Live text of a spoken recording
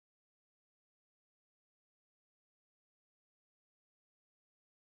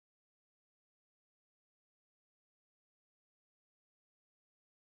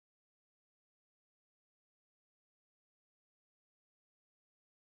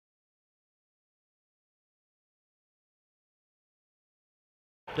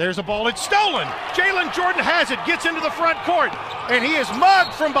There's a ball, it's stolen. Jalen Jordan has it, gets into the front court, and he is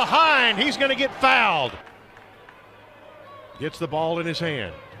mugged from behind. He's going to get fouled. Gets the ball in his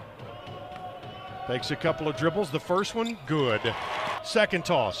hand. Takes a couple of dribbles. The first one, good. Second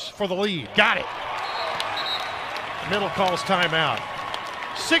toss for the lead. Got it. Middle calls timeout.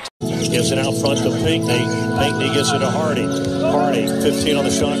 Gives it out front to Pinckney. Pinckney gives it to Hardy. Hardy, 15 on the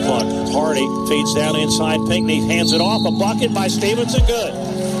shot clock. Hardy feeds down inside. Pinckney hands it off. A bucket by Stevenson. Good.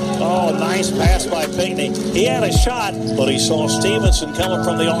 Oh, nice pass by Pinckney. He had a shot, but he saw Stevenson coming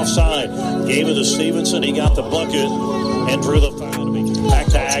from the offside. Gave it to Stevenson. He got the bucket and drew the foul. Back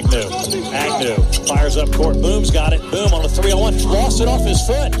to Agnew. Agnew fires up court. Boom's got it. Boom on a 3-on-1. Lost it off his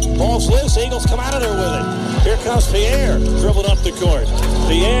foot. Ball's loose. Eagles come out of there with it. Here comes Pierre. Dribbled up the court.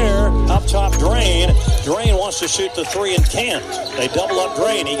 Pierre up top. Drain. Drain wants to shoot the three and can't. They double up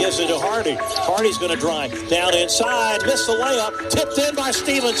Drain. He gives it to Hardy. Hardy's going to drive down inside. Missed the layup. Tipped in by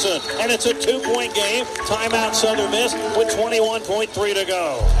Stevenson. And it's a 2-point game. Timeout Southern Miss with 21.3 to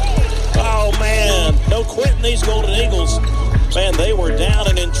go. Oh, man. No quitting these Golden Eagles. Man, they were down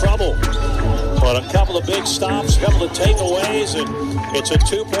and in trouble. But a couple of big stops, a couple of takeaways, and it's a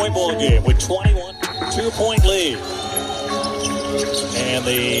 2-point ball game with 21, 2-point lead. And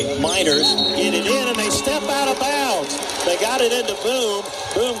the Miners get it in, and they step out of bounds. They got it into Boom.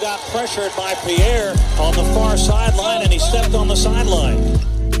 Boom got pressured by Pierre on the far sideline, and he stepped on the sideline.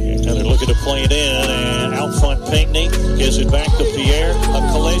 And they're looking to play it in, and out front Pinckney gives it back to Pierre.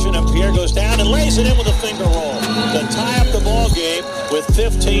 A collision, and Pierre goes down and lays it in with a finger roll to tie up the ball game with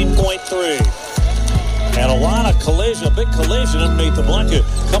 15.3. And a lot of collision, a big collision underneath the bucket.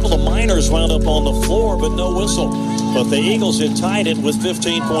 A couple of Miners wound up on the floor, but no whistle. But the Eagles had tied it with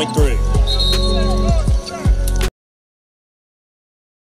 15.3.